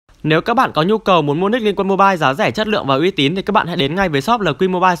Nếu các bạn có nhu cầu muốn mua nick Liên Quân Mobile giá rẻ, chất lượng và uy tín thì các bạn hãy đến ngay với shop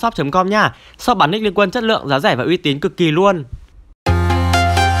lqmobileshop.com nha. Shop bán nick Liên Quân chất lượng, giá rẻ và uy tín cực kỳ luôn.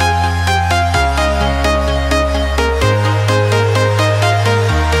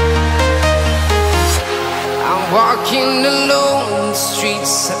 Walking alone, the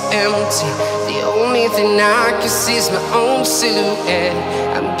streets are empty. The only thing I can see is my own silhouette.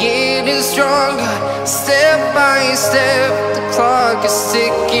 I'm getting stronger, step by step. The clock is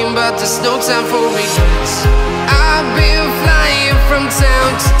ticking, but there's no time for regrets. I've been flying from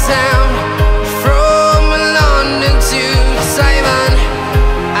town to town, from London to Taiwan.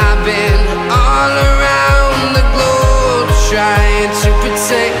 I've been all around the globe, trying to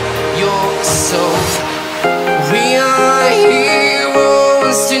protect your soul. We are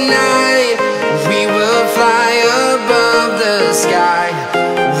heroes tonight. We will fly above the sky.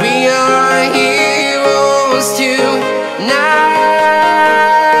 We are heroes tonight.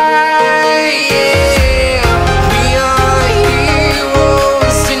 Yeah. We are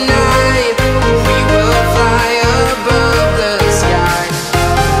heroes tonight. We will fly above the sky.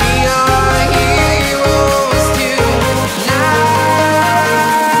 We are heroes tonight.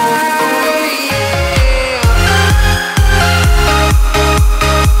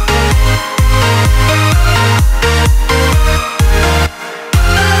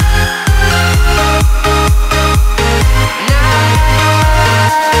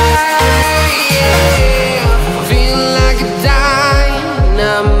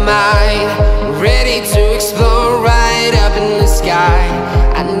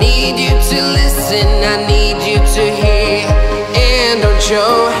 I need you to hear and don't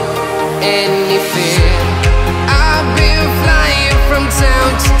show any fear. I've been flying from town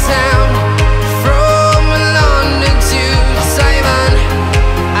to town, from London to Taiwan.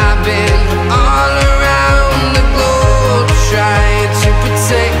 I've been all around the globe, trying to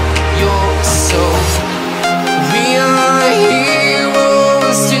protect your soul. We are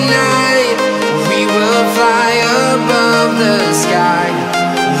heroes tonight. We will fly above the sky.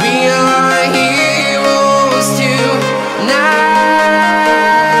 We are heroes tonight.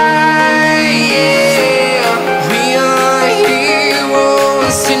 Yeah. We are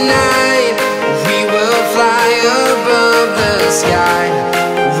heroes tonight. We will fly above the sky.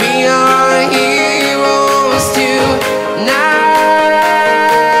 We are heroes tonight.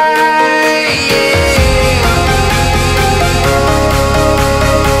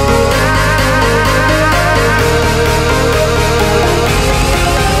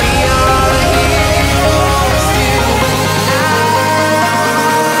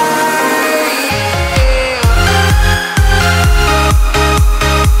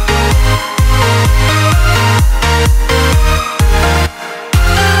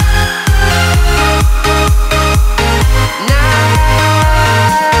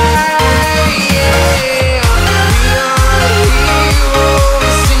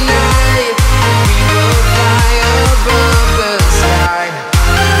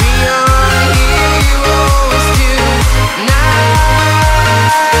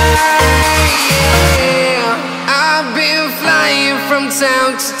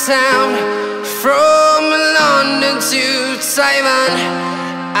 Town to town, from London to Taiwan.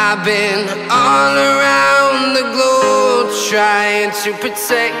 I've been all around the globe, trying to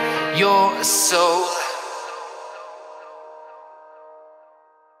protect your soul.